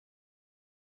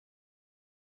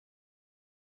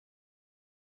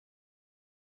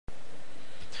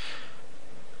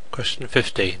Question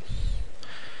 15.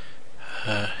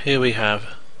 Here we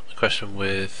have a question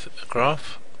with a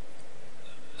graph.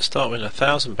 Start with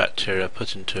 1,000 bacteria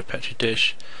put into a petri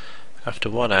dish. After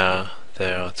 1 hour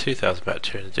there are 2,000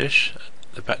 bacteria in the dish.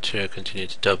 The bacteria continue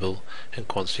to double in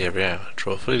quantity every hour.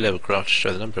 Draw a fully labelled graph to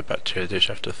show the number of bacteria in the dish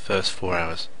after the first 4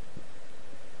 hours.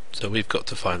 So we've got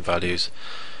to find values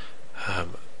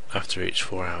after each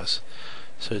 4 hours.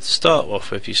 So to start off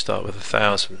with, you start with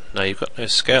 1,000. Now you've got no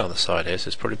scale on the side here, so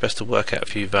it's probably best to work out a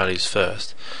few values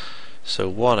first. So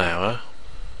 1 hour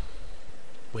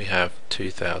we have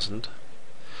 2,000.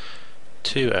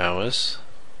 2 hours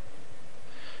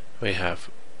we have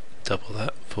double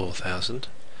that, 4,000.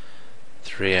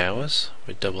 3 hours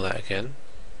we double that again,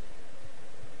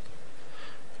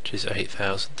 which is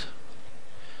 8,000.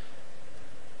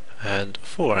 And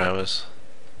 4 hours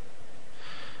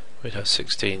we'd have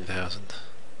 16,000.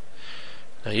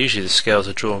 Now usually the scales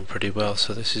are drawn pretty well,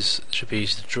 so this should be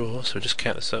easy to draw. So just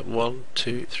count this up: 1,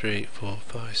 2, 3, 4,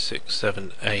 5, 6,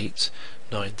 7, 8,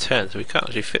 9, 10. So we can't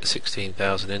actually fit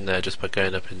 16,000 in there just by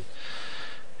going up in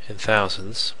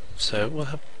thousands. So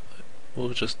we'll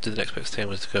just do the next best thing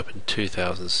was to go up in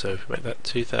 2,000. So if we make that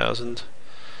 2,000,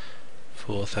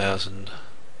 4,000,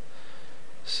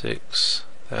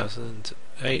 6,000,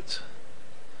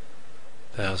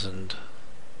 8,000,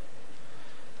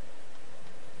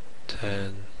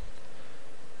 10,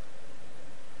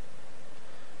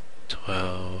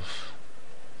 12,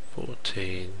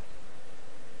 14,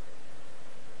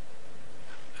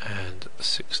 and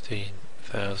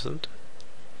 16,000.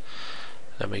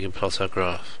 Then we can plot our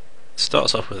graph. It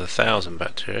starts off with 1,000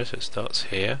 bacteria, so it starts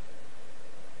here.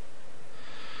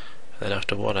 And then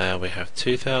after 1 hour we have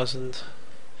 2,000.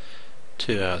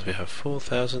 2 hours we have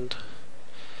 4,000.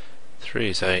 3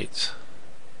 is 8.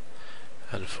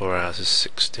 And 4 hours is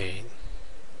 16.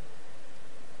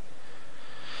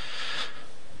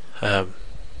 Draw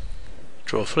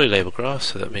a fully labelled graph,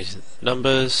 so that means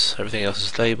numbers, everything else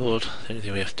is labelled. The only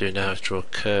thing we have to do now is draw a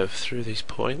curve through these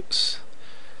points.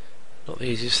 Not the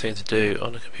easiest thing to do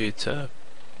on a computer,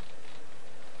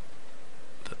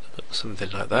 but something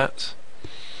like that.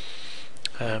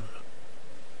 And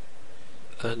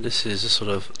this is a sort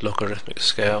of logarithmic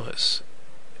scale. It's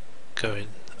going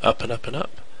up and up and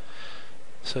up.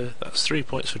 So that's 3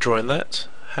 points for drawing that.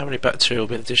 How many bacteria will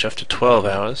be in the dish after 12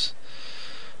 hours?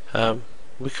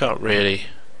 We can't really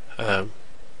do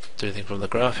anything from the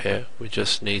graph here. We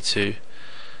just need to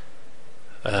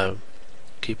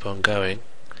keep on going.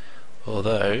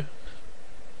 Although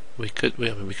we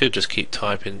could just keep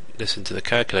typing this into the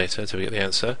calculator until we get the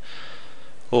answer,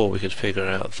 or we could figure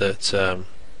out that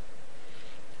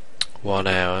 1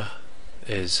 hour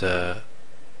is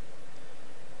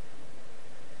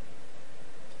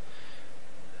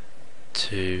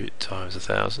 2 times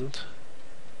 1,000.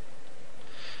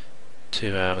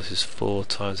 2 hours is 4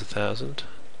 times 1,000.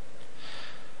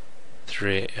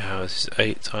 3 hours is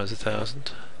 8 times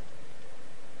 1,000.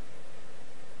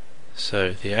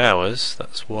 So the hours,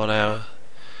 that's 1 hour,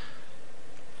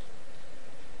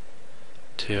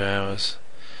 2 hours,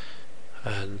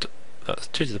 and that's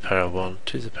 2 to the power of 1,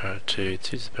 2 to the power of 2,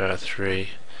 2 to the power of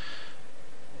 3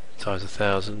 times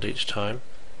 1,000 each time.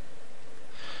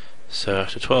 So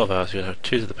after 12 hours you'll have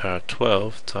 2 to the power of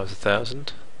 12 times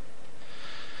 1,000.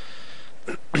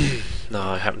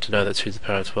 Now I happen to know that 2 to the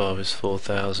power of 12 is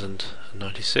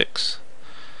 4,096.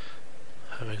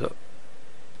 And we got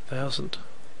 1,000.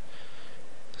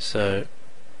 So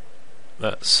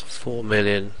that's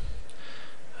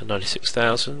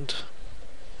 4,096,000.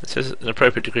 It says an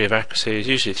appropriate degree of accuracy is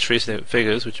usually 3 significant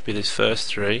figures, which would be these first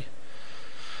 3.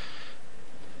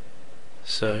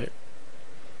 So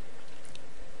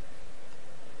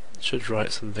should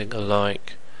write something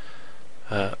like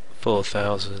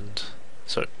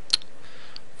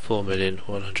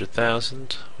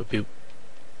 4,100,000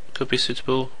 could be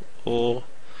suitable, or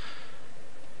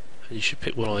you should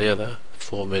pick one or the other.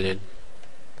 4 million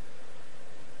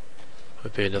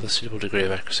would be another suitable degree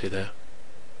of accuracy there.